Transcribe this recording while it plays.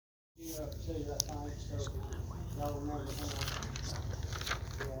Too, I think, so y'all remember him.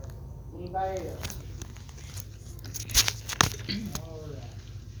 Yeah. Anybody else?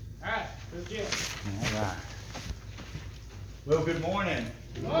 Alright, good deal. All right. Well, good morning.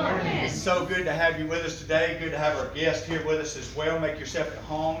 Good morning. It's so good to have you with us today. Good to have our guest here with us as well. Make yourself at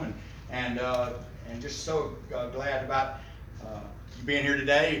home, and just so glad about you being here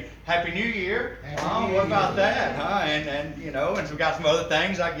today. Happy New Year. Happy New What about Year. that, huh? And we got some other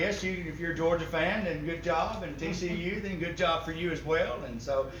things. I guess if you're a Georgia fan, then good job, and TCU, then good job for you as well. And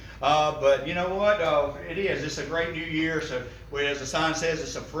so, but you know what? It is. It's a great new year. So, as the sign says,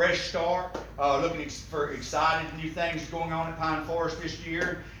 it's a fresh start. Looking for exciting new things going on at Pine Forest this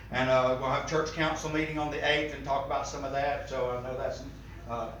year. And we'll have church council meeting on the 8th and talk about some of that. So I know that's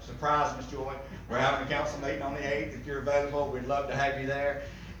surprise, Miss Joy. We're having a council meeting on the 8th. If you're available, we'd love to have you there.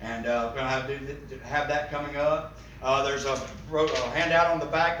 And we're going to have that coming up. There's a handout on the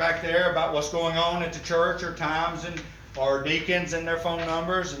back there about what's going on at the church, or times, and our deacons and their phone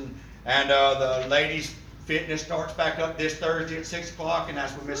numbers. And the ladies' fitness starts back up this Thursday at 6 o'clock, and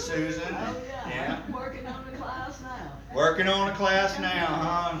that's with Miss Susan. Oh, yeah. I'm working on the class now. Working on a class now,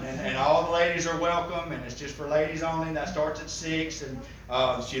 huh? And all the ladies are welcome, and it's just for ladies only. That starts at 6, and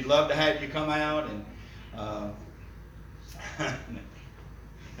she'd love to have you come out, and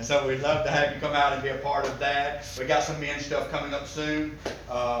and so we'd love to have you come out and be a part of that. We got some men's stuff coming up soon,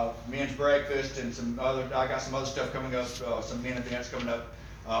 men's breakfast, and I got some other stuff coming up, some men events coming up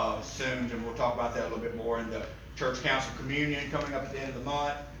soon, and we'll talk about that a little bit more. And the church council communion coming up at the end of the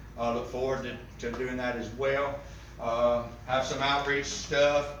month. Look forward to doing that as well. Have some outreach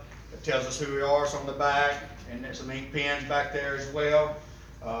stuff that tells us who we are, some on the back, and there's some ink pens back there as well.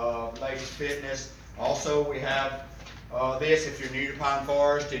 Ladies Fitness. Also, we have this. If you're new to Pine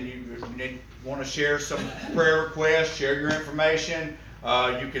Forest and you want to share some prayer requests, share your information,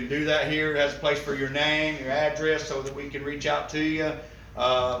 you can do that here. It has a place for your name, your address, so that we can reach out to you.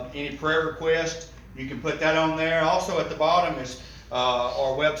 Any prayer request, you can put that on there. Also, at the bottom is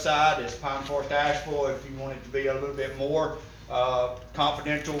our website is Pine Forest Asheville. If you want it to be a little bit more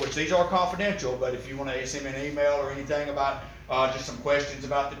confidential, which these are confidential, but if you want to send me an email or anything about just some questions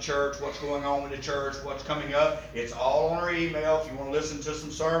about the church, what's going on with the church, what's coming up, it's all on our email. If you want to listen to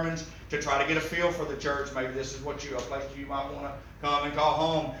some sermons to try to get a feel for the church, maybe this is a place you might want to come and call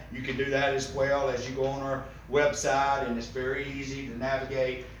home, you can do that as well as you go on our website, and it's very easy to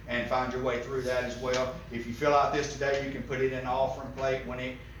navigate and find your way through that as well. If you fill out this today, you can put it in an offering plate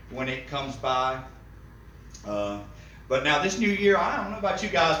when it comes by. But now this new year, I don't know about you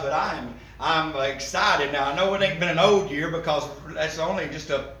guys, but I'm excited. Now I know it ain't been an old year because that's only just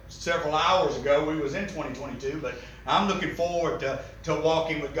several hours ago we was in 2022, but I'm looking forward to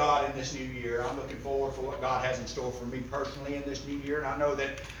walking with God in this new year. I'm looking forward for what God has in store for me personally in this new year. And I know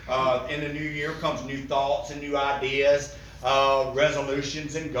that in the new year comes new thoughts and new ideas,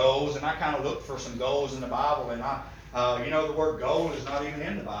 resolutions and goals. And I kind of look for some goals in the Bible, and the word goal is not even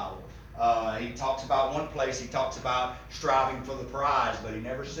in the Bible. He talks about one place, he talks about striving for the prize, but he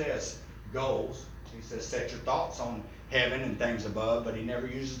never says goals. He says set your thoughts on heaven and things above, but he never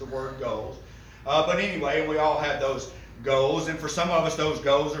uses the word goals. But anyway, we all have those goals, and for some of us those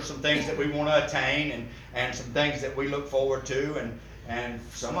goals are some things that we want to attain, and some things that we look forward to, and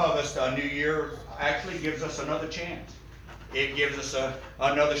some of us a new year actually gives us another chance. It gives us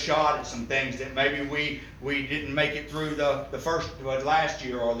another shot at some things that maybe we didn't make it through the last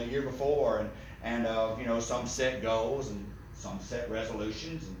year or the year before, and some set goals and some set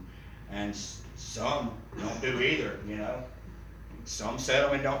resolutions, and some don't do either. Some set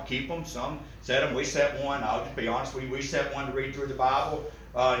them and don't keep them. Some set them. We set one. I'll just be honest. We set one to read through the Bible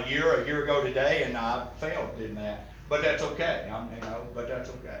a year ago today, and I failed in that. But that's okay. But that's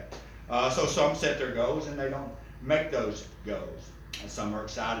okay. So some set their goals and they don't make those goals. And some are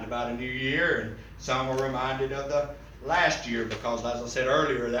excited about a new year, and some are reminded of the last year because, as I said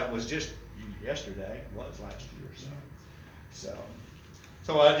earlier, that was just yesterday. It was last year.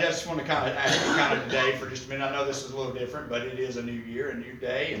 So I just want to kind of ask you today for just a minute. I know this is a little different, but it is a new year, a new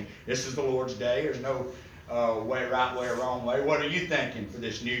day, and this is the Lord's day. There's no right way or wrong way. What are you thinking for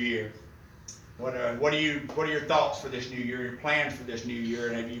this new year? What are your thoughts for this new year? Your plans for this new year?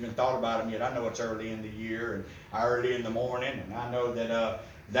 And have you even thought about them yet? I know it's early in the year and early in the morning, and I know that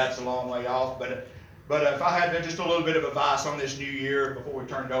that's a long way off. But if I had just a little bit of advice on this new year before we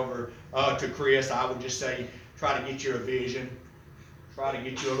turn it over to Chris, I would just say try to get you a vision. Try to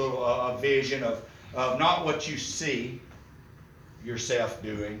get you a vision of not what you see yourself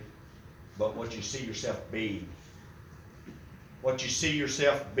doing, but what you see yourself being. What you see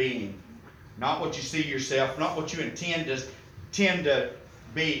yourself being. Not what you see yourself, not what you intend to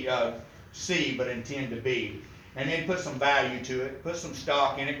see, but intend to be. And then put some value to it, put some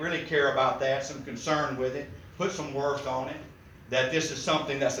stock in it, really care about that, some concern with it, put some worth on it, that this is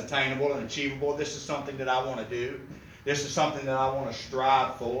something that's attainable and achievable, this is something that I want to do, this is something that I want to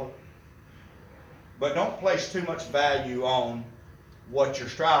strive for. But don't place too much value on what you're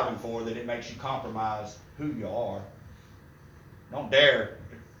striving for that it makes you compromise who you are. Don't dare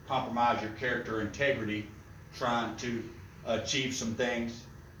compromise your character integrity trying to achieve some things.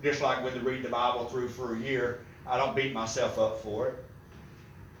 Just like with the read the Bible through for a year, I don't beat myself up for it.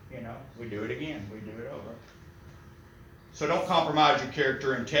 You know, we do it again, we do it over. So don't compromise your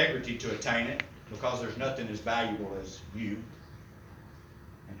character integrity to attain it, because there's nothing as valuable as you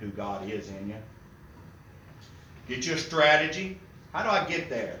and who God is in you. Get you a strategy. How do I get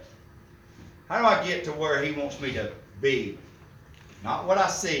there? How do I get to where He wants me to be? Not what I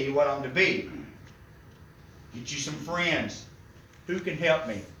see, what I'm to be. Get you some friends. Who can help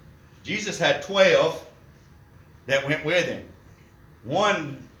me? Jesus had 12 that went with Him.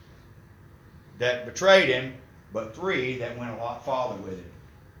 1 that betrayed Him, but 3 that went a lot farther with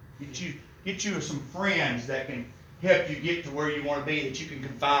Him. Get you some friends that can help you get to where you want to be, that you can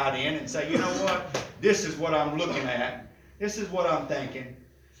confide in and say, you know what, this is what I'm looking at, this is what I'm thinking,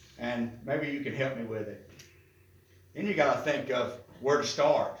 and maybe you can help me with it. Then you got to think of where to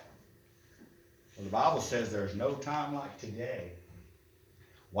start. Well, the Bible says there's no time like today.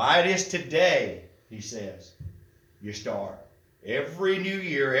 Why it is today, He says, you start. Every new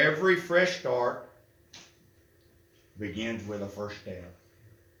year, every fresh start begins with a first step.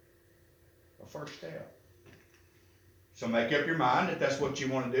 A first step. So make up your mind that that's what you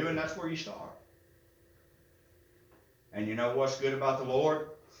want to do, and that's where you start. And you know what's good about the Lord?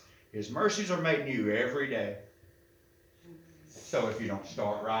 His mercies are made new every day. So if you don't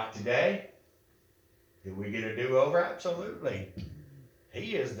start right today, do we get a do-over? Absolutely.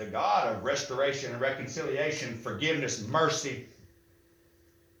 He is the God of restoration and reconciliation, forgiveness, mercy,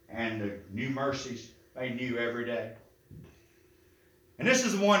 and the new mercies made new every day. And this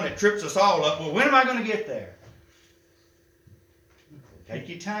is the one that trips us all up. Well, when am I going to get there? Take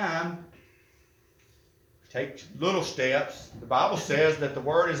your time. Take little steps. The Bible says that the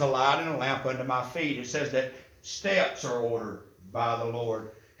Word is a light and a lamp unto my feet. It says that steps are ordered by the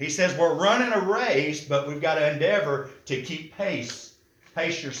Lord. He says we're running a race, but we've got to endeavor to keep pace.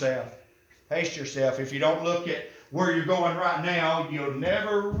 Pace yourself. Pace yourself. If you don't look at where you're going right now, you'll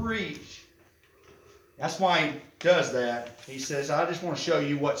never reach. That's why He does that. He says, I just want to show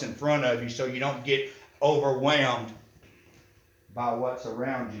you what's in front of you so you don't get overwhelmed by what's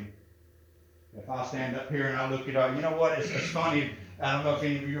around you. If I stand up here and I look at all, you know what, it's funny. I don't know if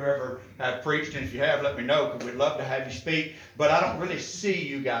any of you ever have preached, and if you have, let me know, because we'd love to have you speak. But I don't really see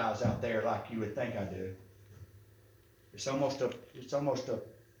you guys out there like you would think I do. It's almost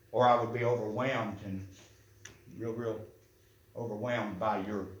or I would be overwhelmed and real overwhelmed by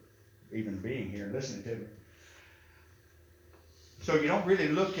your even being here and listening to me. So you don't really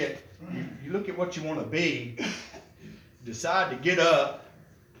look at, you look at what you want to be, decide to get up,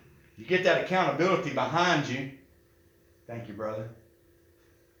 you get that accountability behind you. Thank you, brother.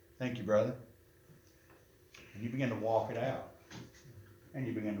 Thank you, brother. And you begin to walk it out. And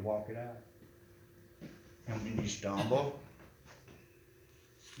you begin to walk it out. And when you stumble,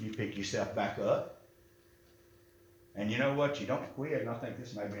 you pick yourself back up. And you know what? You don't quit. And I think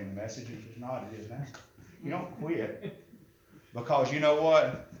this may be in the message. If it's not, it is now. You don't quit. Because you know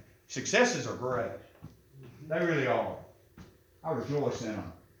what? Successes are great. They really are. I rejoice in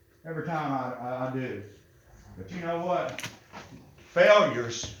them. Every time I do. But you know what?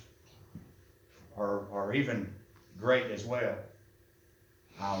 Failures are even great as well.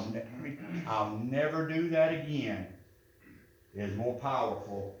 I'll never do that again is more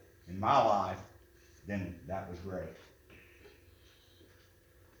powerful in my life than that was great.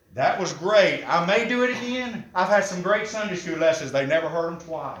 That was great. I may do it again. I've had some great Sunday school lessons. They never heard them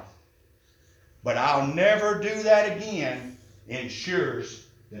twice. But I'll never do that again ensures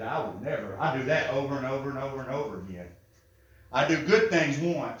that I will never. I do that over and over and over and over again. I do good things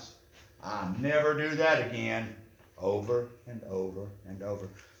once. I never do that again over and over and over.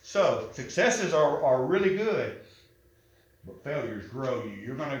 So successes are really good, but failures grow you.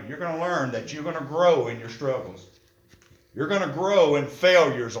 You're gonna learn that you're gonna grow in your struggles. You're gonna grow in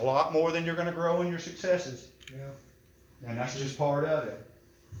failures a lot more than you're gonna grow in your successes. Yeah. And that's just part of it.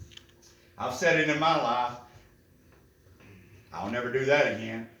 I've said it in my life. I'll never do that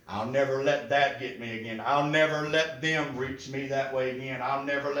again. I'll never let that get me again. I'll never let them reach me that way again. I'll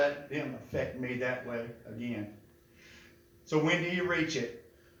never let them affect me that way again. So when do you reach it?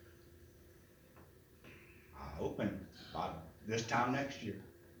 I hope this time next year.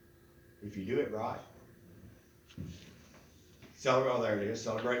 If you do it right. Celebrate, oh, there it is.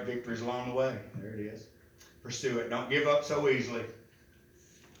 Celebrate victories along the way. There it is. Pursue it. Don't give up so easily.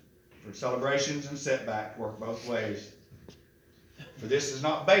 For celebrations and setbacks work both ways. For this is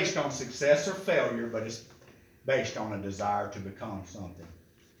not based on success or failure, but it's based on a desire to become something.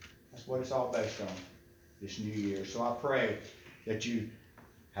 That's what it's all based on this new year. So I pray that you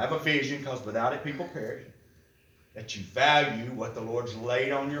have a vision, because without it people perish. That you value what the Lord's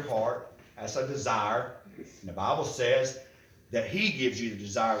laid on your heart as a desire. And the Bible says that He gives you the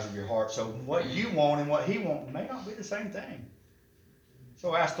desires of your heart. So what you want and what He wants may not be the same thing.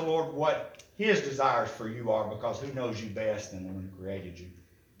 So ask the Lord what His desires for you are, because who knows you best than the one who created you?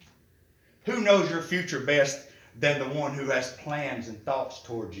 Who knows your future best than the one who has plans and thoughts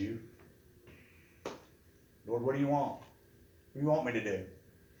towards you? Lord, what do you want? What do you want me to do?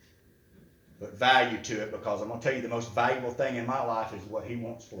 But value to it, because I'm going to tell you the most valuable thing in my life is what He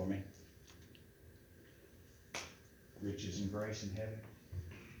wants for me. Riches and grace in heaven.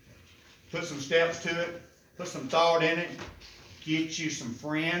 Put some steps to it. Put some thought in it. Get you some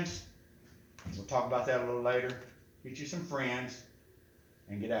friends. We'll talk about that a little later. Get you some friends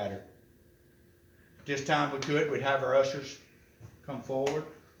and get at it. At this time we could, we'd have our ushers come forward.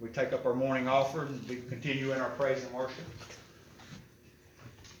 We'd take up our morning offer and we continue in our praise and worship.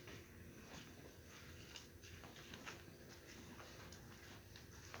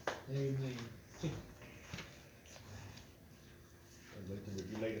 Amen. Would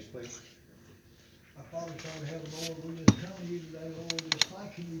you lead us, please? Our Father, Son, Heaven, Lord, we just come to you today, Lord, just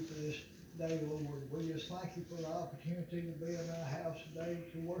thanking you for this day, Lord. We just thank you for the opportunity to be in our house today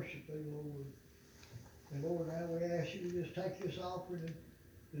to worship you, Lord. And Lord, now we ask you to just take this offering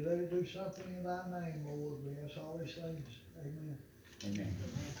and let it do something in thy name, Lord. We ask all these things. Amen. Amen.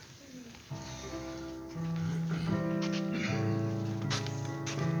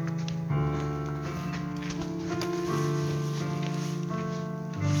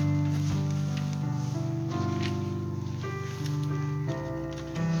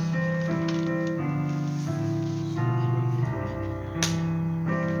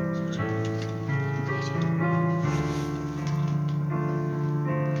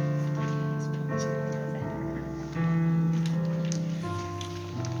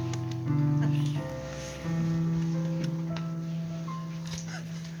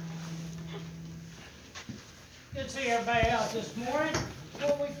 Good to see everybody out this morning.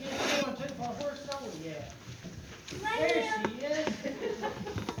 What we get going to for where's Zoe at? There she is.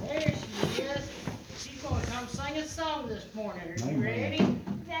 There she is. She's gonna come sing a song this morning. Are you Amen. ready?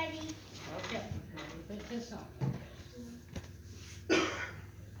 Ready. Okay. Let me put this on.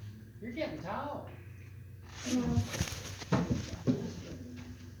 You're getting tall. No. I'm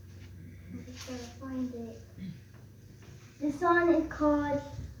just gonna find it. The song is called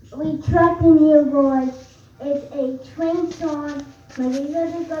We Trust in You, Lord. It's a twin song. My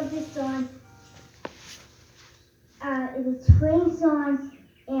really love this song. It's a twin song,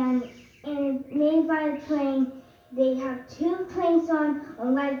 and it's made by a twin. They have two twin songs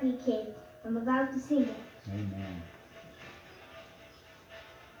on Lightly Kid. I'm about to sing it. Amen.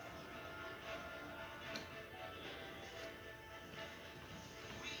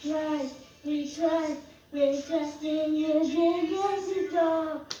 We trust in you, Jesus is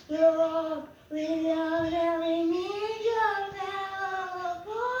all, Lord. We know that we need your power to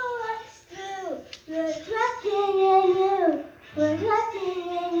pull us through. We're trusting in you, we're trusting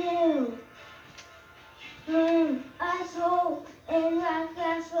in you. Us hope and life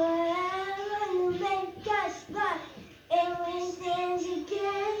lasts forever. You make us right, and we stand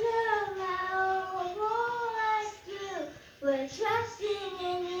together. Power to pull us through. We're trusting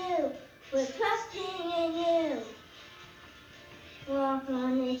in you. We're trusting in you. Walk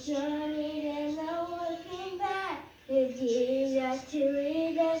on the journey, there's no looking back. With Jesus to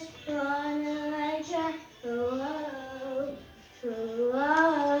lead us on the right track. Whoa,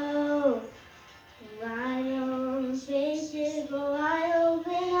 whoa. Wide open spaces, wide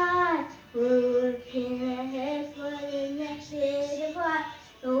open eyes. We're looking ahead for the next bit of life.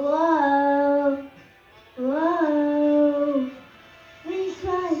 Whoa, whoa. We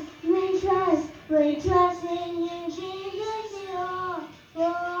trust in you, Jesus,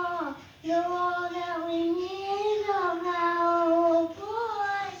 you're all that we need, your power will pull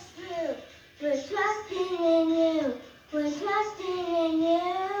us through. We're trusting in you, we're trusting in you.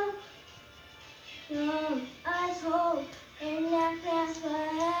 Us hope and that lasts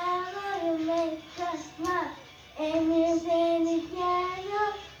forever. You make us smile, and we're standing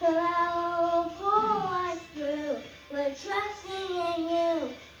together. The power will pull us through. We're trusting in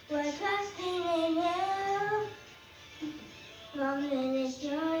you. We're trusting in you.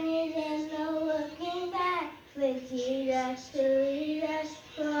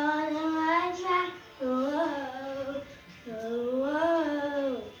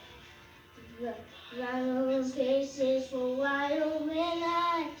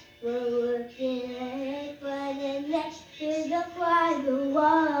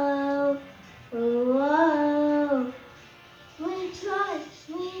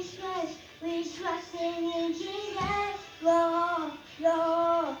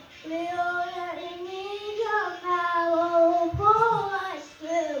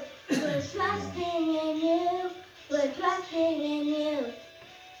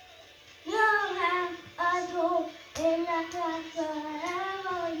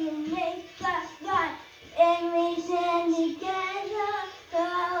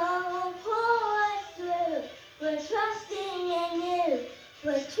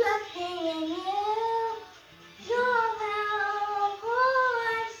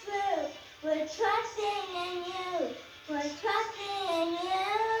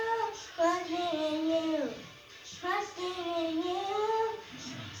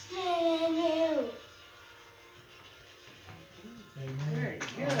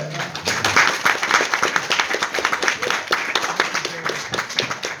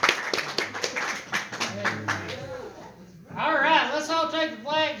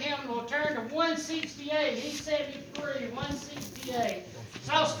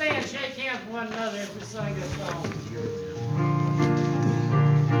 So I'll stand, shake hands with one another as we sing this song.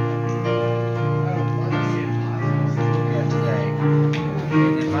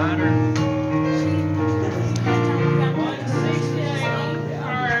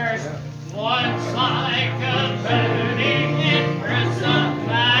 Once like a burning empress of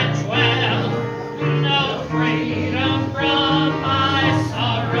my 12, no freedom from my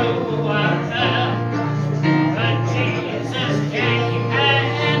sorrow I felt. But Jesus came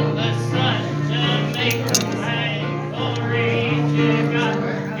and the Son to make my glory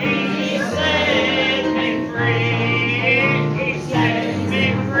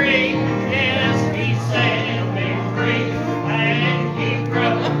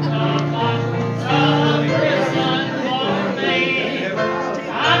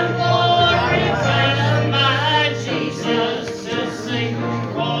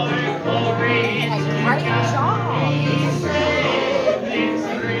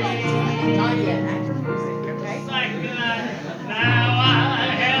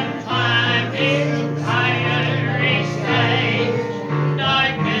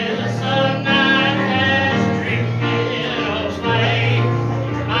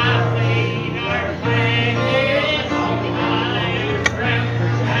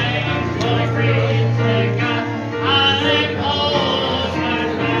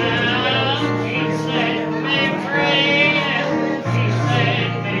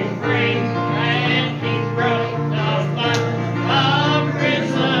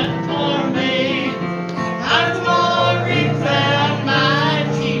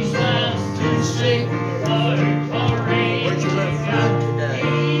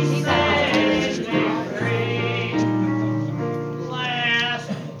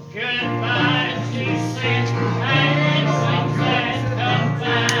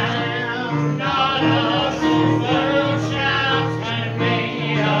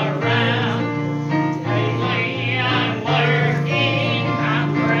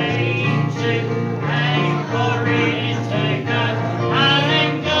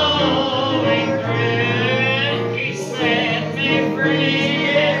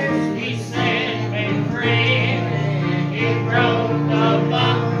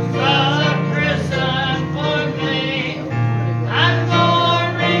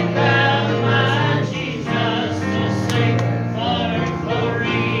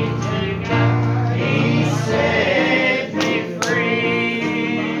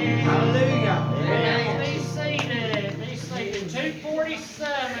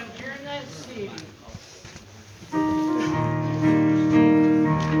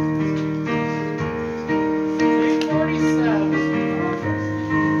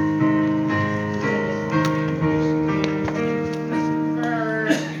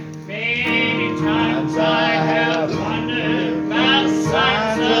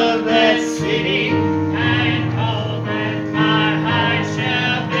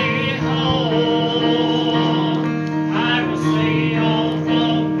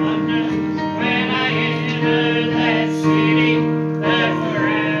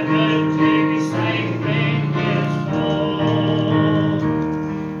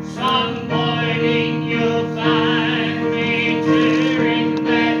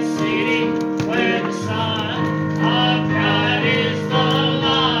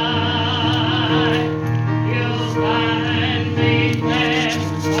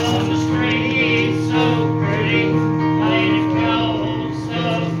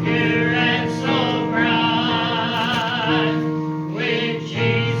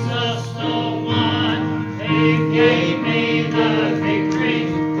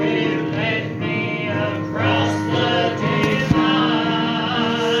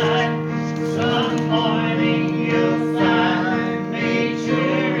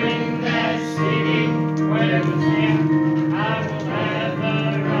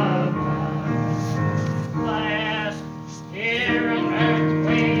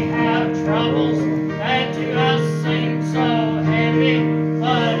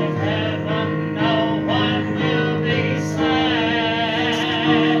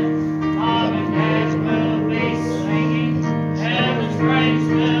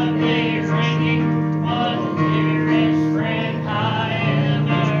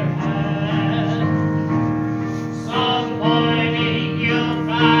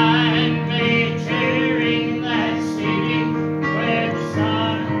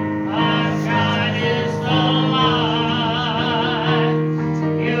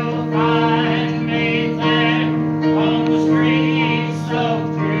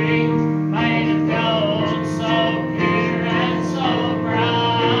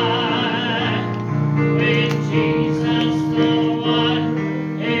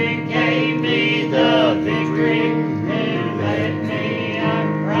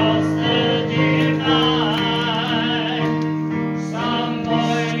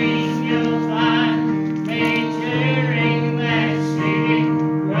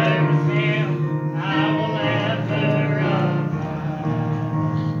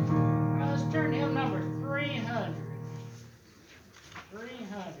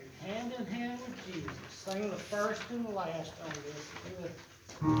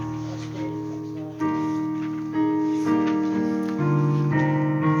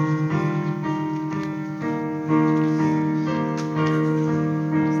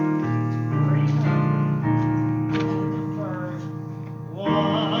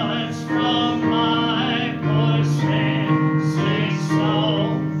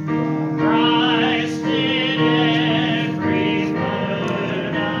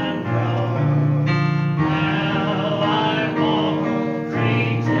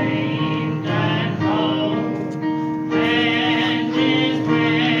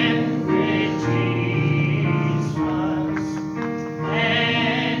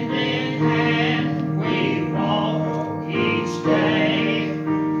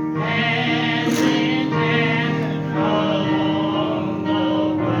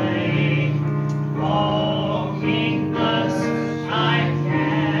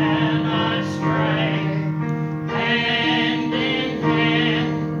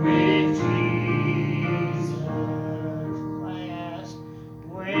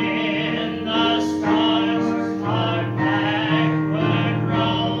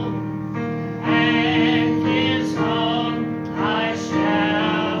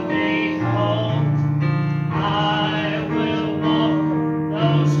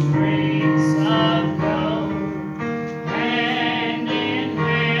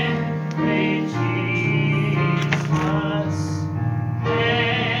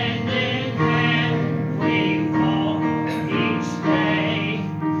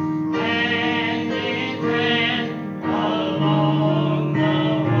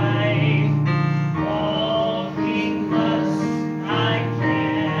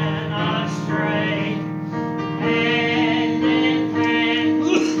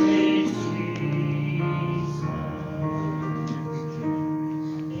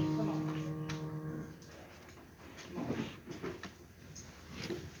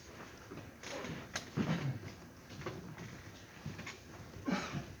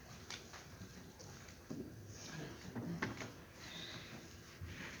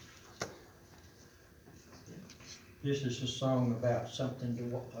This is a song about something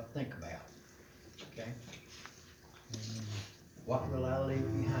to think about, okay? What will I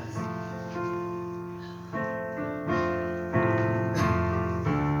leave behind?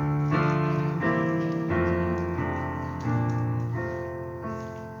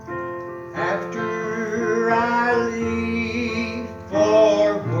 After I leave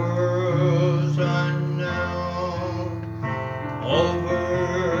for worlds unknown,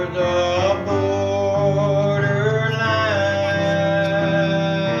 over the borderline,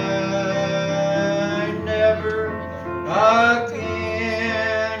 never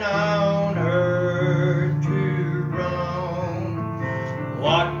again on earth to roam,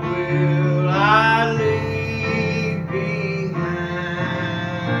 what will I leave behind?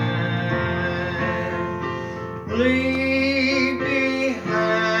 Leave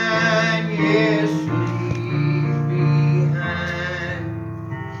behind, yes, leave behind.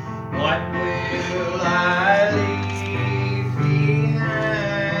 What will I leave behind?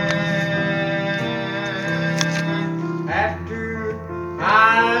 After I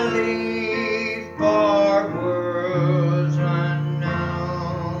leave for worlds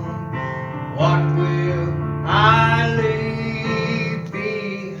unknown, what will I leave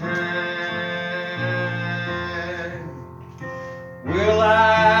behind? Will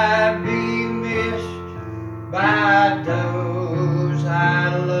I be missed by those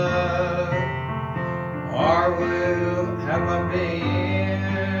I love, or have I been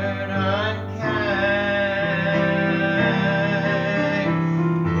unkind?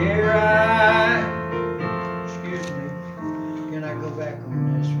 Excuse me, can I go back on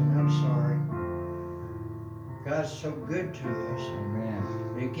this one? I'm sorry. God's so good to us. Amen.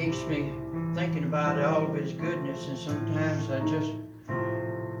 It keeps me thinking about all of His goodness, and sometimes I just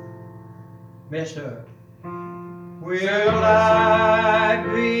mess up. Will I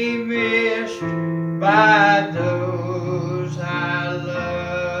be missed by those I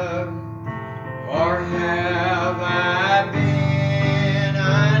love, or have I been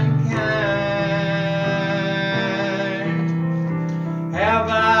unkind? Have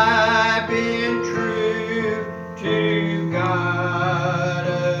I been true to God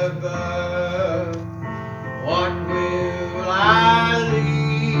above? What will I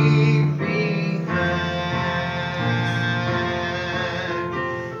leave behind?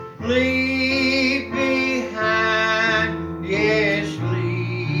 Leave behind, yes,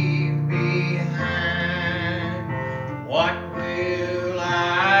 leave behind. What will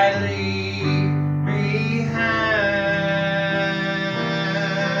I leave behind?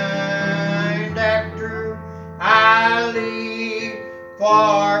 After I leave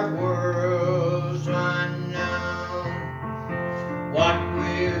for worlds unknown, what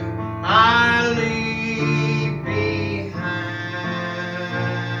will I leave behind?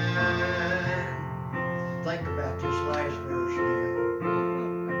 Think about this last verse now,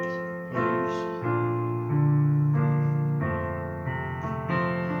 please.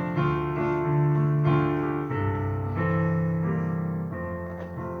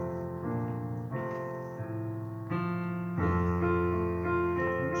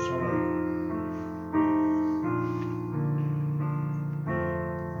 I'm sorry.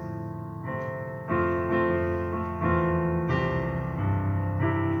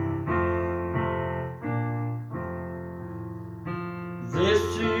 This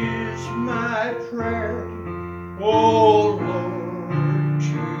is my prayer, oh Lord,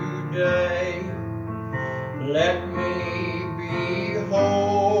 today. Let me be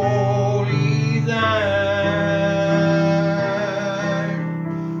wholly thine.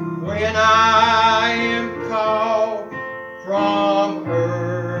 When I am called from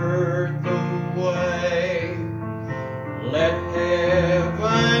earth away, let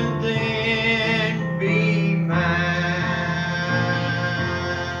heaven then be mine.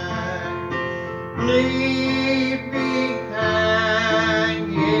 Leave behind,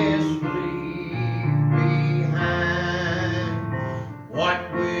 yes, leave behind. What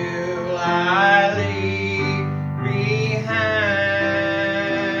will I leave behind?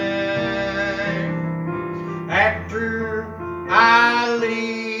 After I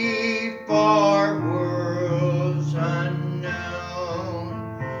leave for worlds unknown,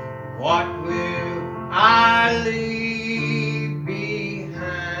 what will I leave behind?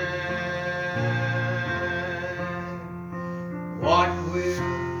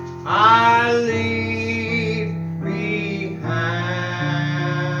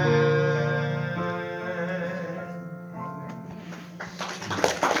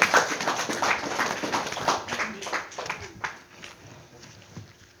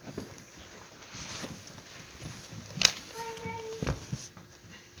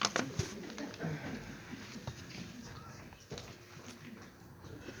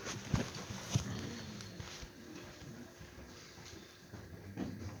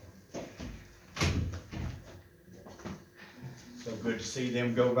 good to see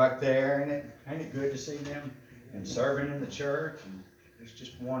them go back there, ain't it? Ain't it good to see them and serving in the church? And it's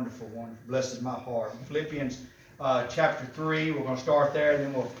just wonderful, wonderful. Blesses my heart. Philippians chapter 3, we're going to start there,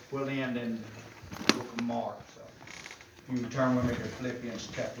 and then we'll end in the book of Mark. So if you turn with me to Philippians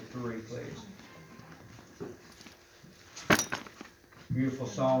chapter 3, please. Beautiful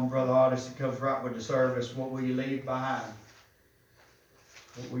song, Brother Otis. It comes right with the service. What will you leave behind?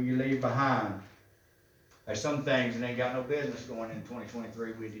 What will you leave behind? There's some things that ain't got no business going in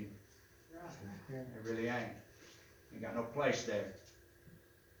 2023 with you. It really ain't. You got no place there.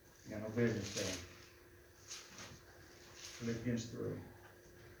 You got no business there. Philippians 3.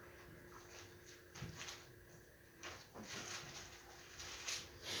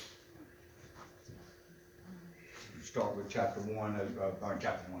 Start with chapter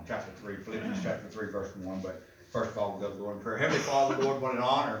 3, Philippians chapter 3, verse 1. But first of all, we'll go to the Lord in prayer. Heavenly Father, Lord, what an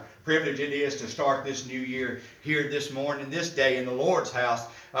honor, privilege it is to start this new year here this morning, this day in the Lord's house.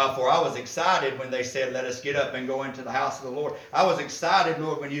 For I was excited when they said, let us get up and go into the house of the Lord. I was excited,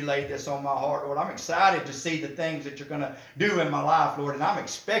 Lord, when you laid this on my heart, Lord. I'm excited to see the things that you're going to do in my life, Lord. And I'm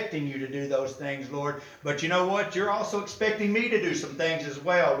expecting you to do those things, Lord. But you know what? You're also expecting me to do some things as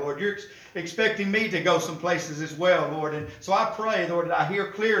well, Lord. You're expecting me to go some places as well, Lord. And so I pray, Lord, that I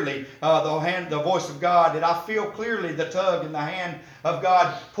hear clearly the voice of God, that I feel clearly the tug in the hand of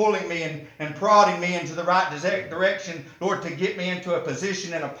God pulling me and prodding me into the right direction, Lord, to get me into a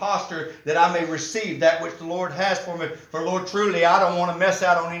position and a posture that I may receive that which the Lord has for me. For Lord, truly, I don't want to miss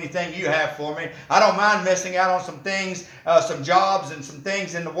out on anything you have for me. I don't mind missing out on some things, some jobs and some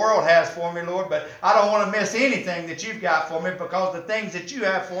things in the world has for me, Lord, but I don't want to miss anything that you've got for me, because the things that you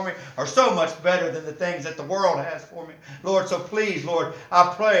have for me are so much better than the things that the world has for me. Lord, so please, Lord,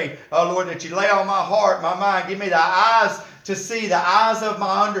 I pray, Lord, that you lay on my heart, my mind, give me the eyes to see, the eyes of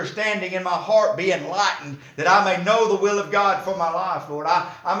my understanding and my heart be enlightened, that I may know the will of God for my life, Lord.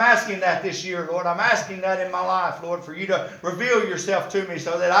 I'm asking that this year, Lord. I'm asking that in my life, Lord, for you to reveal yourself to me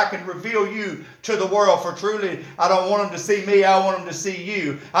so that I can reveal you to the world. For truly, I don't want them to see me. I want them to see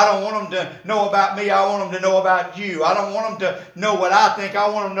you. I don't want them to know about me. I want them to know about you. I don't want them to know what I think. I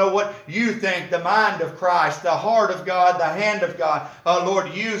want them to know what you think, the mind of Christ, the heart of God, the hand of God.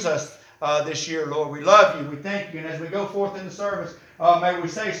 Lord, use us this year, Lord. We love you. We thank you. And as we go forth in the service, may we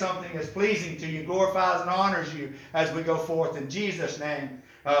say something that's pleasing to you, glorifies and honors you as we go forth. In Jesus' name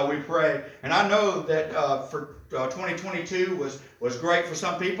we pray. And I know that for 2022 was great for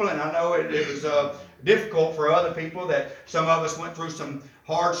some people, and I know it was difficult for other people, that some of us went through some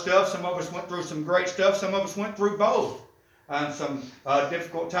hard stuff, some of us went through some great stuff, some of us went through both. And some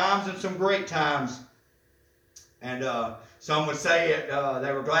difficult times and some great times. And some would say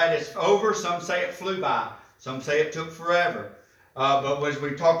they were glad it's over. Some say it flew by. Some say it took forever. But as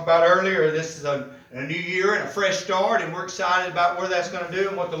we talked about earlier, this is a new year and a fresh start, and we're excited about where that's going to do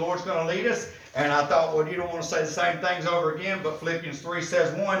and what the Lord's going to lead us. And I thought, well, you don't want to say the same things over again, but Philippians 3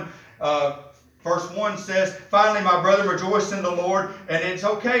 says verse 1 says, finally, my brother, rejoice in the Lord. And it's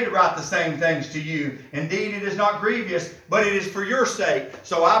okay to write the same things to you. Indeed, it is not grievous, but it is for your sake.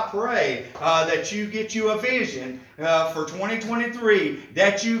 So I pray that you get you a vision for 2023,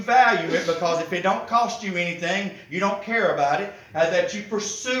 that you value it, because if it don't cost you anything, you don't care about it, that you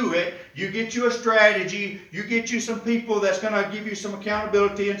pursue it, you get you a strategy, you get you some people that's going to give you some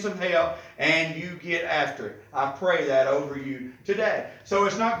accountability and some help, and you get after it. I pray that over you today. So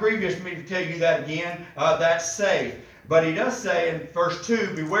it's not grievous for me to tell you that again. That's safe. But he does say in verse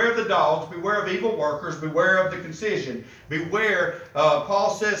 2, beware of the dogs, beware of evil workers, beware of the concision. Beware, Paul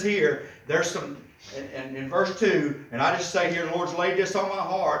says here, there's some, and in verse 2, and I just say here, the Lord's laid this on my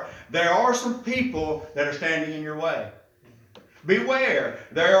heart, there are some people that are standing in your way. Beware,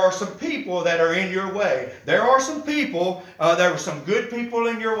 there are some people that are in your way. There are some people, there were some good people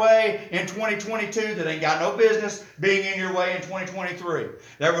in your way in 2022 that ain't got no business being in your way in 2023.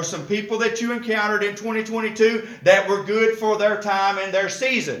 There were some people that you encountered in 2022 that were good for their time and their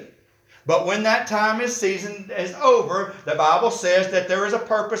season. But when that time and season is over, the Bible says that there is a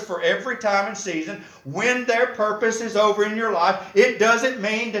purpose for every time and season. When their purpose is over in your life, it doesn't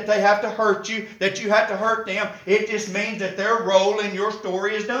mean that they have to hurt you, that you have to hurt them. It just means that their role in your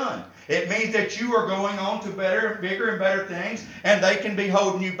story is done. It means that you are going on to better, bigger and better things, and they can be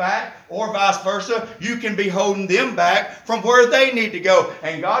holding you back, or vice versa. You can be holding them back from where they need to go.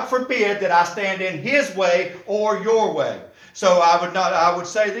 And God forbid that I stand in His way or your way. So I would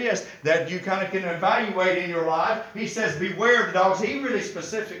say this, that you kind of can evaluate in your life. He says, beware of the dogs. He really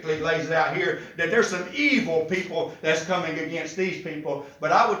specifically lays it out here that there's some evil people that's coming against these people.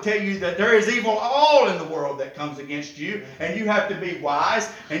 But I would tell you that there is evil all in the world that comes against you. And you have to be wise,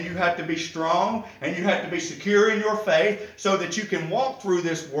 and you have to be strong, and you have to be secure in your faith so that you can walk through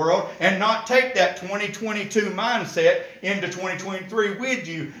this world and not take that 2022 mindset into 2023 with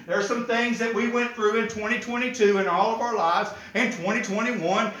you. There are some things that we went through in 2022 in all of our lives, in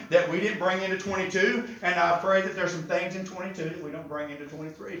 2021 that we didn't bring into 22, and I pray that there's some things in 22 that we don't bring into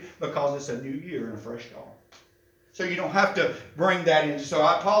 23 because it's a new year and a fresh start. So you don't have to bring that in. So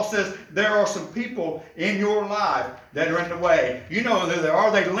Paul says there are some people in your life that are in the way. You know who they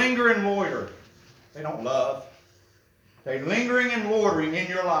are. They linger and loiter. They don't love. They're lingering and loitering in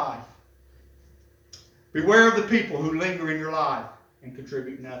your life. Beware of the people who linger in your life and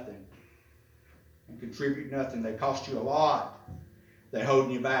contribute nothing. And contribute nothing. They cost you a lot. They're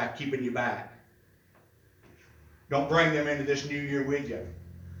holding you back, keeping you back. Don't bring them into this new year with you.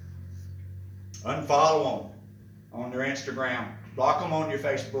 Unfollow them on their Instagram. Block them on your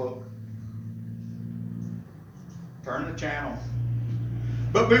Facebook. Turn the channel.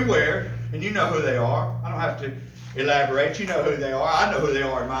 But beware, and you know who they are. I don't have to elaborate. You know who they are. I know who they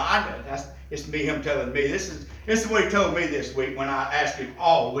are in mine. It's me, him telling me. This is what he told me this week when I asked him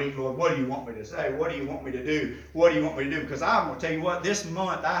all week, Lord, what do you want me to say? What do you want me to do? What do you want me to do? Because I'm going to tell you what, this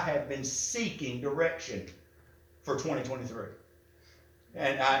month I have been seeking direction for 2023.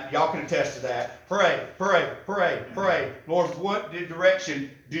 And y'all can attest to that. Pray, pray, pray, pray. Lord, what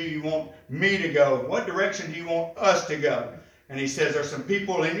direction do you want me to go? What direction do you want us to go? And he says there's some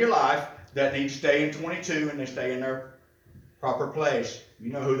people in your life that need to stay in 22 and they stay in their proper place.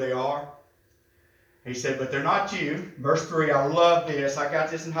 You know who they are? He said, but they're not you. Verse 3, I love this. I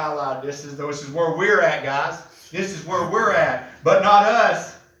got this and highlighted. This is where we're at, guys. This is where we're at. But not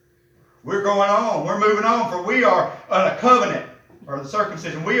us. We're going on. We're moving on. For we are on a covenant, or the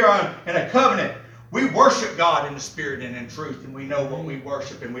circumcision. We are in a covenant. We worship God in the spirit and in truth. And we know what we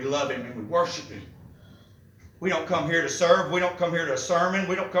worship. And we love Him and we worship Him. We don't come here to serve. We don't come here to sermon.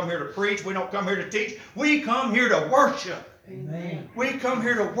 We don't come here to preach. We don't come here to teach. We come here to worship. Amen. We come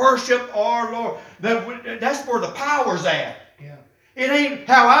here to worship our Lord. That's where the power's at. Yeah. It ain't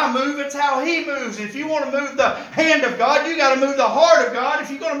how I move, it's how He moves. If you want to move the hand of God, you got to move the heart of God. If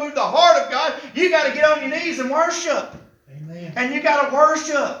you're going to move the heart of God, you got to get on your knees and worship. Amen. And you got to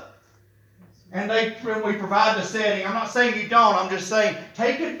worship. And we provide the setting. I'm not saying you don't. I'm just saying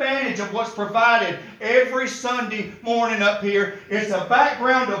take advantage of what's provided every Sunday morning up here. It's a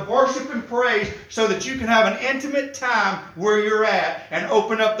background of worship and praise so that you can have an intimate time where you're at and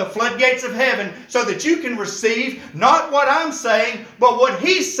open up the floodgates of heaven so that you can receive not what I'm saying, but what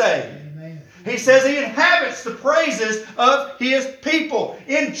He's saying. Amen. He says He inhabits the praises of His people.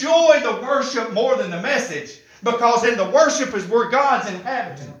 Enjoy the worship more than the message, because in the worship is where God's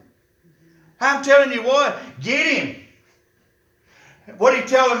inhabiting. I'm telling you what, get Him. What did He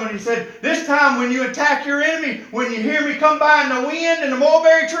tell him when He said, this time when you attack your enemy, when you hear me come by in the wind and the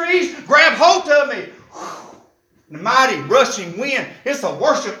mulberry trees, grab hold of me. The mighty rushing wind. It's a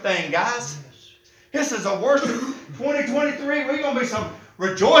worship thing, guys. This is a worship. 2023, we're going to be some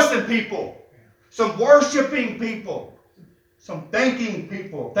rejoicing people. Some worshiping people. Some thanking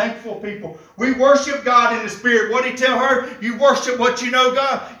people, thankful people. We worship God in the Spirit. What did He tell her? You worship what you know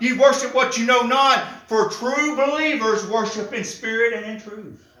God. You worship what you know not. For true believers worship in spirit and in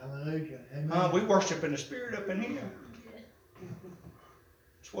truth. Hallelujah. Amen. We worship in the Spirit up in here.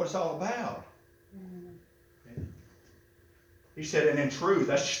 That's what it's all about. He said, and in truth.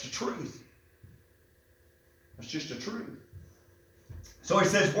 That's just the truth. That's just the truth. So He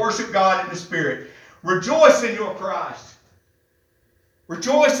says, worship God in the Spirit. Rejoice in your Christ.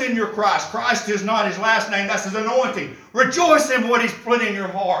 Rejoice in your Christ. Christ is not His last name. That's His anointing. Rejoice in what He's put in your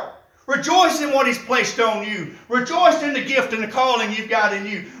heart. Rejoice in what He's placed on you. Rejoice in the gift and the calling you've got in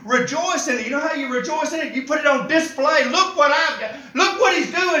you. Rejoice in it. You know how you rejoice in it? You put it on display. Look what I've got. Look what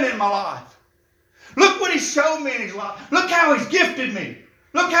He's doing in my life. Look what He's shown me in His life. Look how He's gifted me.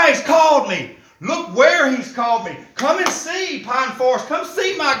 Look how He's called me. Look where He's called me. Come and see Pine Forest. Come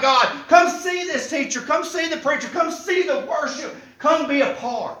see my God. Come see this teacher. Come see the preacher. Come see the worship. Come be a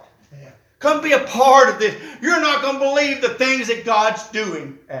part. Yeah. Come be a part of this. You're not going to believe the things that God's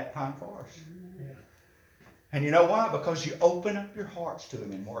doing at Pine Forest. Yeah. And you know why? Because you open up your hearts to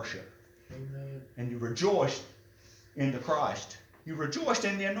Him in worship. Amen. And you rejoice in the Christ. You rejoice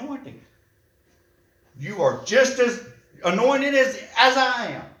in the anointing. You are just as anointed as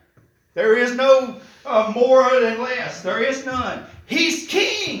I am. There is no more than less. There is none. He's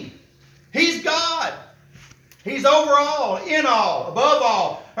King. He's God. He's He's over all, in all, above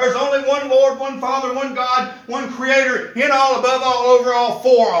all. There's only one Lord, one Father, one God, one Creator, in all, above all, over all,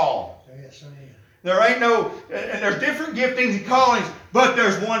 for all. Yes, amen. There ain't no, and there's different giftings and callings, but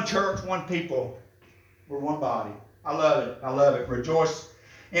there's one church, one people. We're one body. I love it. I love it. Rejoice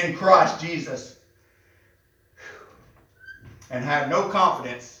in Christ Jesus. And have no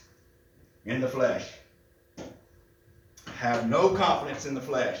confidence in the flesh. Have no confidence in the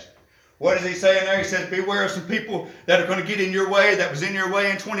flesh. What does he say in there? He says, beware of some people that are going to get in your way, that was in your way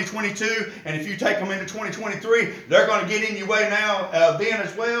in 2022. And if you take them into 2023, they're going to get in your way now then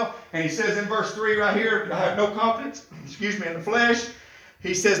as well. And he says in verse 3 right here, have no confidence, in the flesh.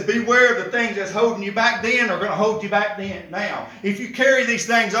 He says, beware of the things that's holding you back then are going to hold you back then now. If you carry these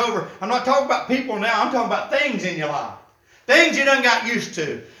things over, I'm not talking about people now, I'm talking about things in your life. Things you done got used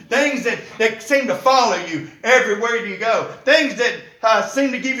to. Things that seem to follow you everywhere you go. Things that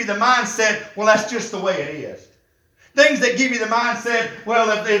seem to give you the mindset, well, that's just the way it is. Things that give you the mindset, well,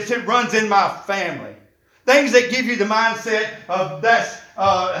 it runs in my family. Things that give you the mindset of that's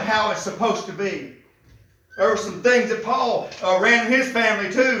how it's supposed to be. There were some things that Paul ran in his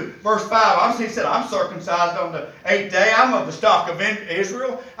family too. Verse 5, he said, I'm circumcised on the 8th day. I'm of the stock of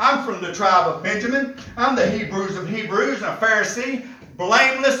Israel. I'm from the tribe of Benjamin. I'm the Hebrews of Hebrews and a Pharisee.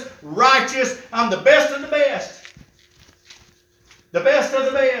 Blameless, righteous. I'm the best of the best. The best of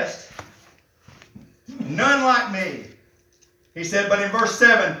the best. None like me. He said, but in verse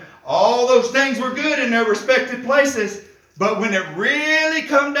 7, all those things were good in their respective places. But when it really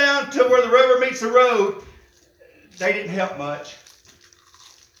come down to where the rubber meets the road, they didn't help much.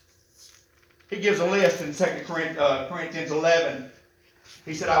 He gives a list in 2 Corinthians 11.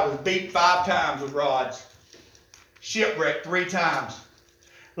 He said, I was beat 5 times with rods. Shipwrecked 3 times.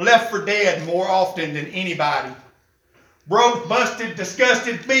 Left for dead more often than anybody. Broke, busted,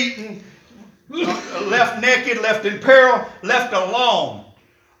 disgusted, beaten. Left naked, left in peril, left alone.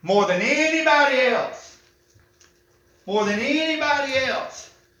 More than anybody else. More than anybody else.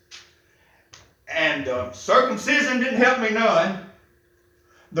 And circumcision didn't help me none.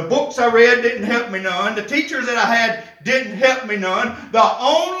 The books I read didn't help me none. The teachers that I had didn't help me none. The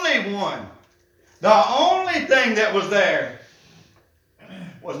only one, the only thing that was there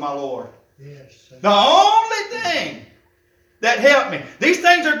was my Lord. Yes. The only thing that helped me. These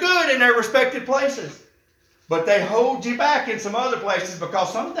things are good in their respective places. But they hold you back in some other places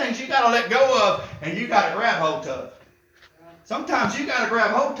because some things you got to let go of and you got to grab hold of. Sometimes you got to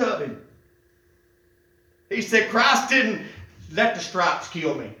grab hold of Him. He said, Christ didn't let the stripes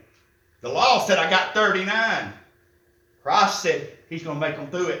kill me. The law said I got 39. Christ said He's going to make them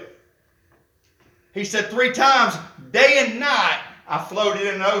through it. He said 3 times, day and night, I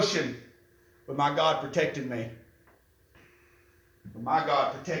floated in the ocean. But my God protected me. But my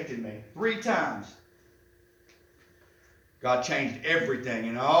God protected me. 3 times. God changed everything.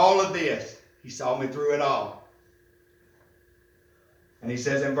 In all of this, He saw me through it all. And He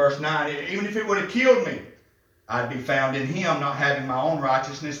says in verse 9, even if it would have killed me, I'd be found in Him, not having my own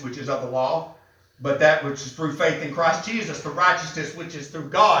righteousness, which is of the law, but that which is through faith in Christ Jesus, the righteousness which is through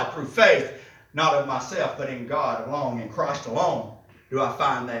God, through faith, not of myself, but in God alone, in Christ alone, do I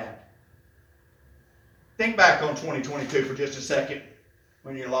find that. Think back on 2022 for just a second,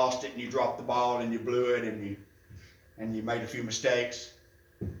 when you lost it and you dropped the ball and you blew it and you made a few mistakes.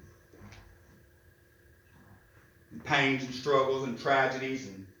 And pains and struggles and tragedies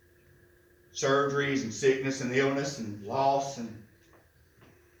and surgeries and sickness and illness and loss and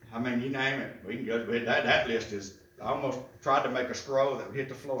I mean, you name it. We can go. That list is. I almost tried to make a scroll that would hit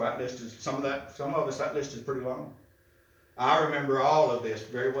the floor. That list is some of us. That list is pretty long. I remember all of this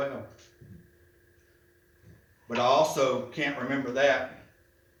very well, but I also can't remember that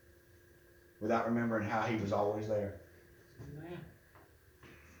without remembering how He was always there. Amen.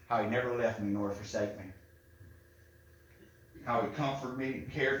 How He never left me nor forsake me. How He comforted me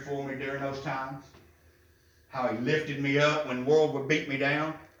and cared for me during those times. How He lifted me up when the world would beat me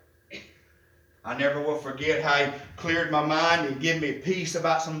down. I never will forget how He cleared my mind and gave me peace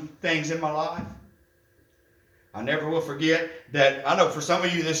about some things in my life. I never will forget that. I know for some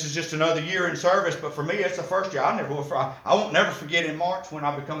of you this is just another year in service, but for me it's the first year. I won't never forget in March when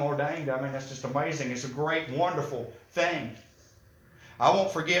I become ordained. I mean, that's just amazing. It's a great, wonderful thing. I won't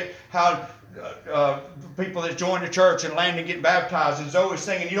forget how people that join the church and Landon getting baptized and Zoe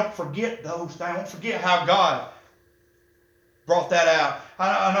singing. You don't forget those things. Don't forget how God brought that out.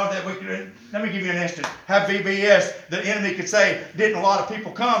 I know that we could. Let me give you an instance. Have VBS, the enemy could say, didn't a lot of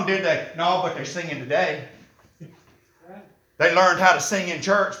people come, did they? No, but they're singing today. Right. They learned how to sing in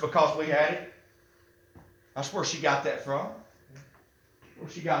church because we had it. That's where she got that from. Where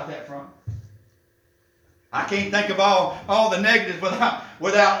she got that from. I can't think of all the negatives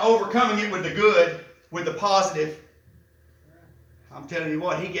without overcoming it with the good, with the positive. I'm telling you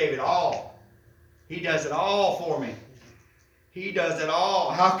what, He gave it all. He does it all for me. He does it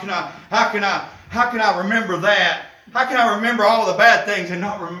all. How can I remember that? How can I remember all the bad things and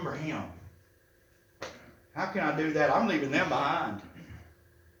not remember Him? How can I do that? I'm leaving them behind.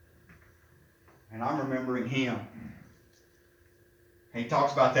 And I'm remembering Him. And He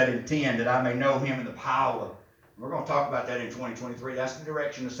talks about that in 10, that I may know Him in the power. We're going to talk about that in 2023. That's the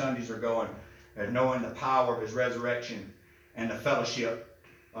direction the Sundays are going, at knowing the power of His resurrection and the fellowship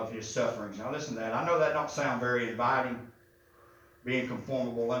of His sufferings. Now listen to that. I know that don't sound very inviting, being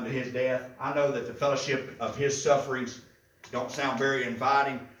conformable unto His death. I know that the fellowship of His sufferings don't sound very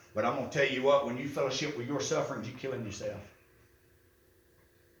inviting, but I'm going to tell you what, when you fellowship with your sufferings, you're killing yourself.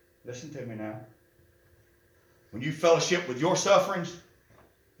 Listen to me now. When you fellowship with your sufferings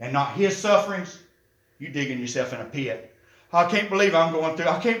and not His sufferings, you're digging yourself in a pit. I can't believe I'm going through.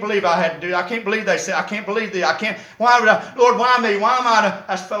 I can't believe I had to do. I can't believe they said. I can't believe that. I can't. Why would I? Lord, why me? Why am I?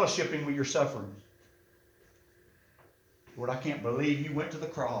 That's fellowshipping with your sufferings. Lord, I can't believe you went to the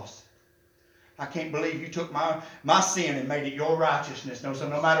cross. I can't believe you took my sin and made it your righteousness. No, so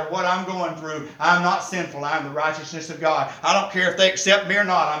no matter what I'm going through, I'm not sinful. I'm the righteousness of God. I don't care if they accept me or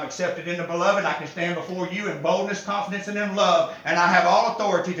not. I'm accepted in the beloved. I can stand before you in boldness, confidence, and in love. And I have all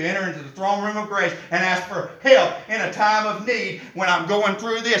authority to enter into the throne room of grace and ask for help in a time of need when I'm going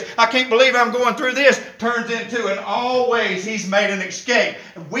through this. I can't believe I'm going through this. Turns into, in all ways, He's made an escape.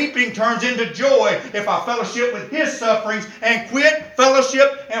 Weeping turns into joy if I fellowship with His sufferings and quit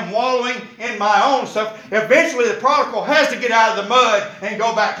fellowship and wallowing in my own stuff. Eventually the prodigal has to get out of the mud and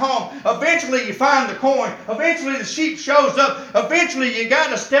go back home. Eventually you find the coin. Eventually the sheep shows up. Eventually you got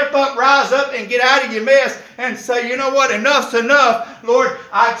to step up, rise up, and get out of your mess and say, you know what, enough's enough. Lord,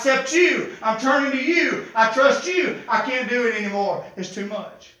 I accept you. I'm turning to you. I trust you. I can't do it anymore. It's too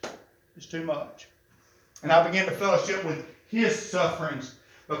much. It's too much. And I begin to fellowship with His sufferings,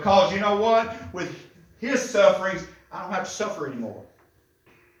 because you know what? With His sufferings, I don't have to suffer anymore.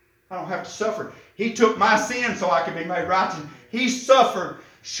 I don't have to suffer. He took my sin so I could be made righteous. He suffered.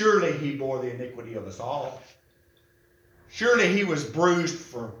 Surely He bore the iniquity of us all. Surely He was bruised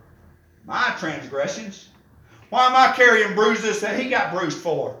for my transgressions. Why am I carrying bruises that He got bruised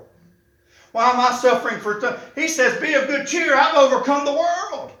for? Why am I suffering for? He says, be of good cheer. I've overcome the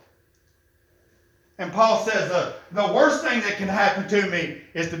world. And Paul says, the worst thing that can happen to me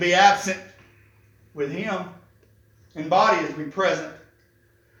is to be absent with Him. In body is to be present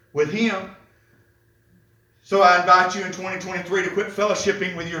with Him. So I invite you in 2023 to quit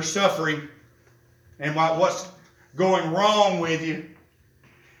fellowshipping with your suffering and what's going wrong with you,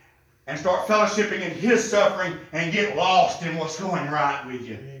 and start fellowshipping in His suffering and get lost in what's going right with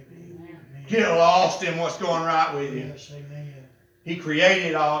you. Get lost in what's going right with you. Yes, amen. He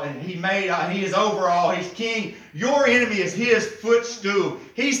created all, and He made all. He is over all. He's king. Your enemy is His footstool.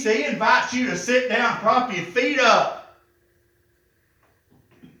 He invites you to sit down, prop your feet up.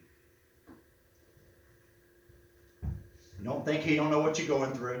 Don't think He don't know what you're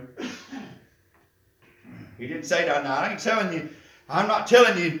going through. He didn't say that. Now, I'm not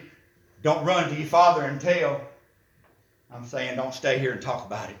telling you, don't run to your Father and tell. I'm saying don't stay here and talk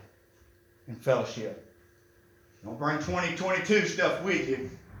about it in fellowship. Don't bring 2022 stuff with you.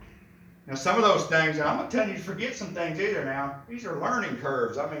 Now, some of those things, and I'm not telling you to forget some things either now. These are learning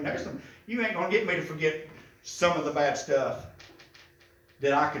curves. I mean, you ain't going to get me to forget some of the bad stuff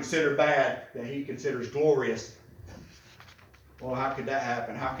that I consider bad, that He considers glorious. Well, how could that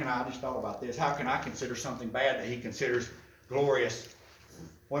happen? I just thought about this. How can I consider something bad that He considers glorious?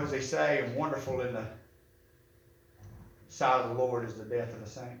 What does He say? Wonderful in the sight of the Lord is the death of the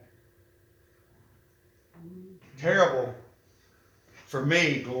saint. Terrible for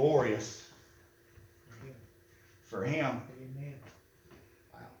me, glorious for Him. Amen.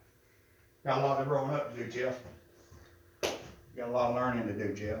 Wow. Got a lot of growing up to do, Jeff. Got a lot of learning to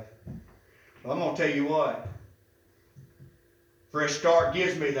do, Jeff. Well, I'm going to tell you what. Fresh start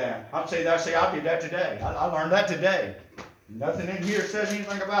gives me that. I did that today. I learned that today. Nothing in here says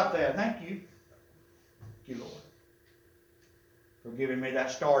anything about that. Thank you. Thank you, Lord, for giving me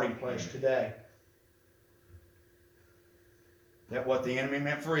that starting place today. That what the enemy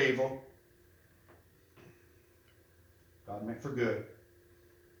meant for evil, God meant for good.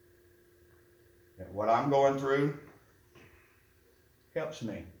 That what I'm going through helps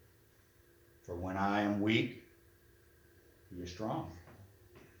me. For when I am weak, He is strong.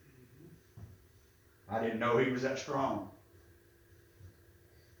 I didn't know He was that strong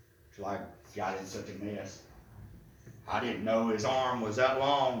till I got in such a mess. I didn't know His arm was that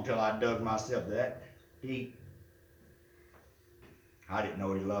long till I dug myself that I didn't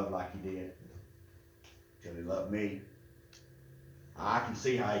know he loved like he did till he loved me. I can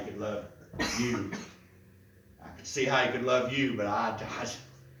see how he could love you. I could see how he could love you, but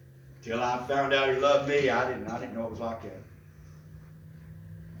till I found out he loved me, I didn't know it was like that.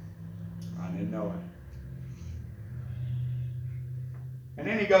 I didn't know it. And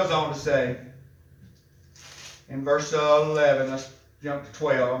then he goes on to say, in verse 11, let's jump to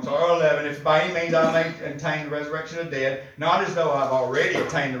 12. I'm sorry, 11. If by any means I may attain the resurrection of the dead, not as though I've already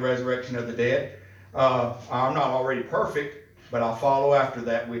attained the resurrection of the dead. I'm not already perfect, but I follow after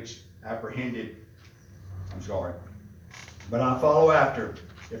that which apprehended. I'm sorry. But I follow after,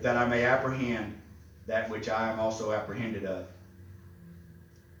 if that I may apprehend that which I am also apprehended of.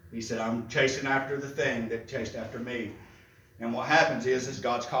 He said, I'm chasing after the thing that chased after me. And what happens is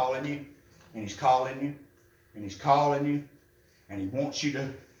God's calling you, and He's calling you, and He's calling you, and He wants you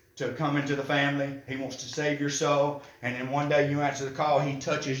to come into the family. He wants to save your soul. And then one day you answer the call, He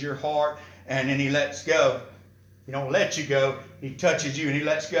touches your heart, and then He lets go. He don't let you go. He touches you, and He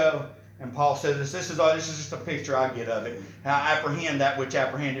lets go. And Paul says this is just a picture I get of it. And I apprehend that which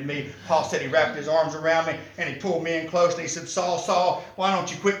apprehended me. Paul said he wrapped his arms around me and he pulled me in close and he said, Saul, Saul, why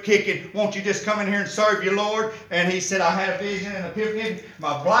don't you quit kicking? Won't you just come in here and serve your Lord? And he said, I had a vision and epiphany.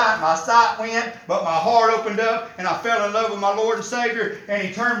 My sight went, but my heart opened up and I fell in love with my Lord and Savior. And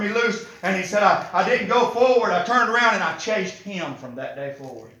He turned me loose and he said, I didn't go forward. I turned around and I chased Him from that day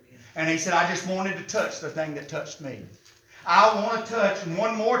forward. And he said, I just wanted to touch the thing that touched me. I want to touch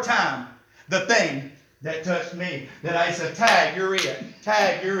one more time the thing that touched me. That I said, tag, you're it.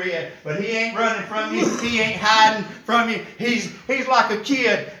 Tag, you're it. But he ain't running from you. He ain't hiding from you. He's like a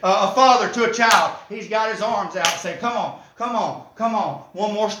kid, a father to a child. He's got his arms out saying, come on, come on, come on.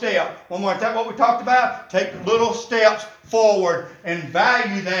 One more step. One more. Is that what we talked about? Take little steps forward and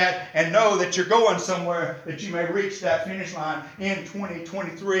value that and know that you're going somewhere, that you may reach that finish line in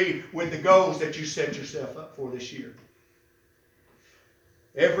 2023 with the goals that you set yourself up for this year.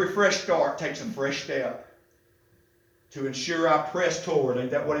 Every fresh start takes a fresh step to ensure I press toward. Ain't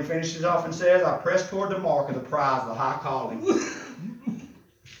that what he finishes off and says? I press toward the mark of the prize of the high calling.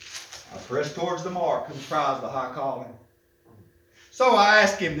 I press towards the mark of the prize of the high calling. So I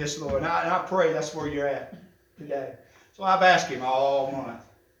ask Him this, Lord, and I pray that's where you're at today. So I've asked Him all month,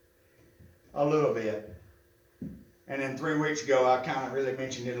 a little bit. And then 3 weeks ago, I kind of really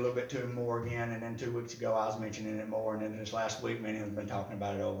mentioned it a little bit to Him more again. And then 2 weeks ago, I was mentioning it more. And then this last week, me and Him have been talking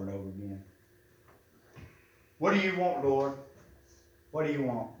about it over and over again. What do you want, Lord? What do you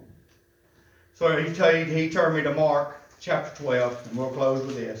want? So He turned me to Mark chapter 12, and we'll close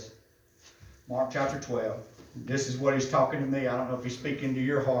with this. Mark chapter 12. This is what He's talking to me. I don't know if He's speaking to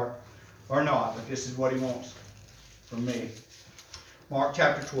your heart or not, but this is what He wants from me. Mark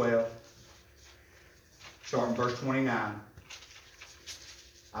chapter 12. Starting verse 29.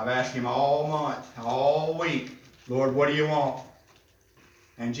 I've asked Him all month, all week, Lord, what do you want?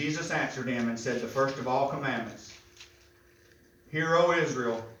 And Jesus answered him and said, the first of all commandments. Hear, O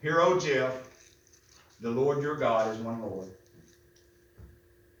Israel, hear, O Jeff, the Lord your God is one Lord.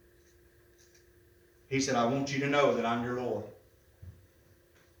 He said, I want you to know that I'm your Lord.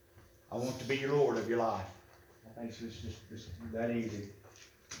 I want to be your Lord of your life. I think it's just that easy.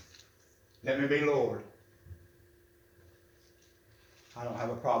 Let me be Lord. I don't have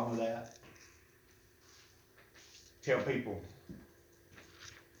a problem with that. Tell people,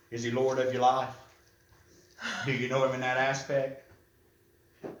 is He Lord of your life? Do you know Him in that aspect?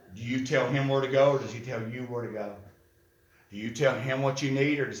 Do you tell Him where to go, or does He tell you where to go? Do you tell Him what you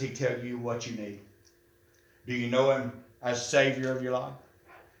need, or does He tell you what you need? Do you know Him as Savior of your life?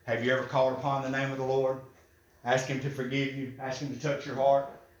 Have you ever called upon the name of the Lord? Ask Him to forgive you. Ask Him to touch your heart.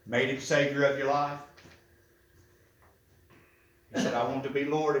 Made Him Savior of your life? He said, I want to be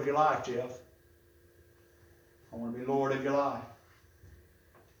Lord of your life, Jeff. I want to be Lord of your life.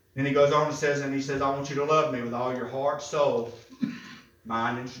 Then he goes on and says, I want you to love me with all your heart, soul,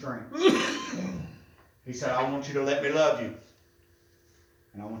 mind, and strength. He said, I want you to let me love you.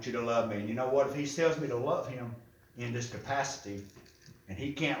 And I want you to love me. And you know what? If He tells me to love Him in this capacity, and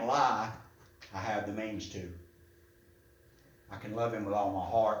He can't lie, I have the means to. I can love Him with all my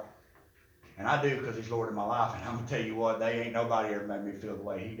heart. And I do, because He's Lord of my life. And I'm going to tell you what, they ain't nobody ever made me feel the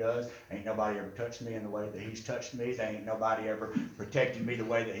way He does. Ain't nobody ever touched me in the way that He's touched me. They ain't nobody ever protected me the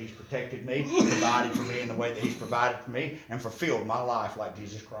way that He's protected me. Provided for me in the way that He's provided for me. And fulfilled my life like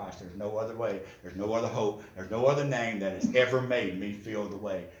Jesus Christ. There's no other way. There's no other hope. There's no other name that has ever made me feel the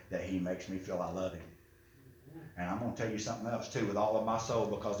way that He makes me feel I love Him. And I'm going to tell you something else too with all of my soul,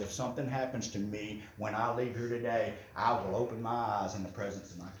 because if something happens to me when I leave here today, I will open my eyes in the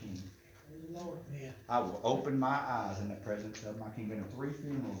presence of my King. Lord, yeah. I will open my eyes in the presence of my King. Been to 3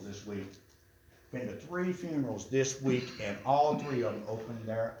 funerals this week. Been to 3 funerals this week, and all 3 of them opened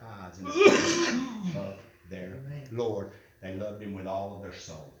their eyes in the presence of their Lord. They loved Him with all of their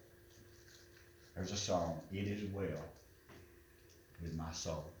soul. There's a song, "It Is Well With My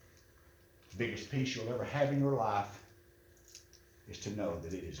Soul." The biggest peace you'll ever have in your life is to know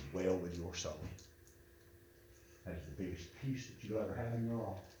that it is well with your soul. That is the biggest peace that you'll ever have in your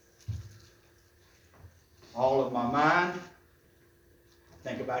life. All of my mind, I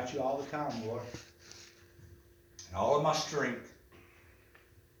think about you all the time, Lord. And all of my strength.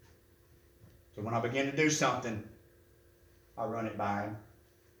 So when I begin to do something, I run it by Him.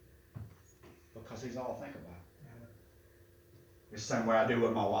 Because He's all I think about. It's the same way I do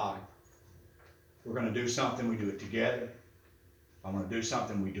with my wife. We're going to do something, we do it together. If I want to do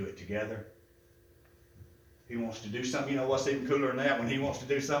something, we do it together. He wants to do something. You know what's even cooler than that? When He wants to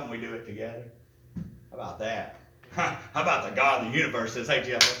do something, we do it together. How about that? How about the God of the universe says, "Hey,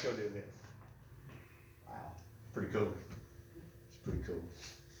 Jeff, let's go do this." Wow. Pretty cool. It's pretty cool.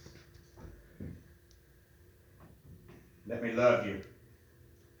 Let me love you.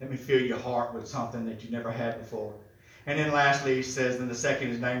 Let me fill your heart with something that you never had before. And then lastly, he says, and the second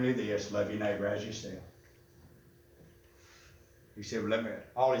is namely this: love your neighbor as yourself. He said, well,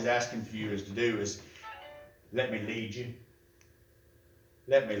 all He's asking for you is to do is let me lead you.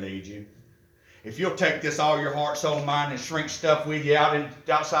 Let me lead you. If you'll take this all your heart, soul, mind, and strength stuff with you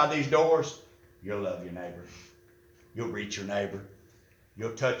outside these doors, you'll love your neighbor. You'll reach your neighbor.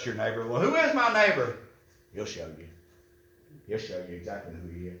 You'll touch your neighbor. Well, who is my neighbor? He'll show you. He'll show you exactly who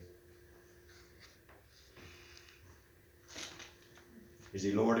He is. Is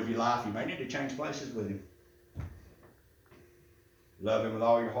He Lord of your life? You may need to change places with Him. Love Him with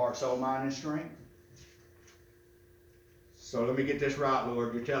all your heart, soul, mind, and strength. So let me get this right,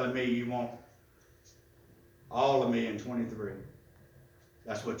 Lord. You're telling me you want all of me in 23.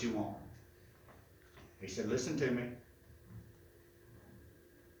 That's what you want. He said, listen to me.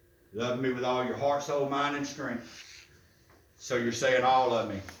 Love me with all your heart, soul, mind, and strength. So you're saying all of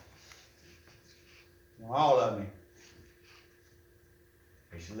me. All of me.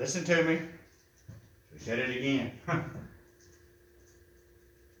 He said, listen to me. So he said it again.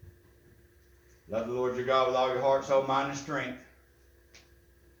 Love the Lord your God with all your heart, soul, mind, and strength.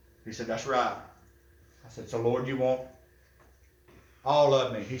 He said, that's right. I said, so Lord, you want all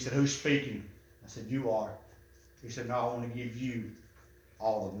of me? He said, who's speaking? I said, you are. He said, no, I want to give you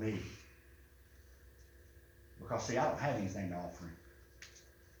all of me. Because, see, I don't have anything to offer Him.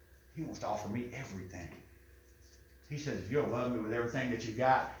 He wants to offer me everything. He says, if you'll love me with everything that you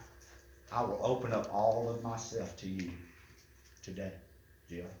got, I will open up all of myself to you today,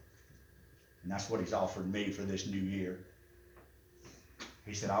 Jill. And that's what He's offered me for this new year.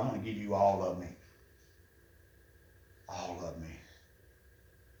 He said, I want to give you all of me. All of me.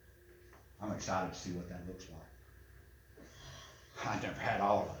 I'm excited to see what that looks like. I never had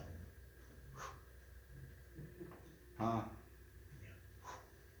all of it. Huh?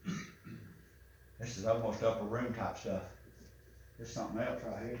 This is almost upper room type stuff. There's something else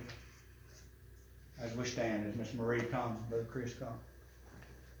right here. As we stand, as Miss Marie comes, Brother Chris comes.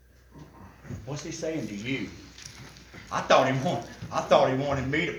 What's he saying to you? I thought he wanted me to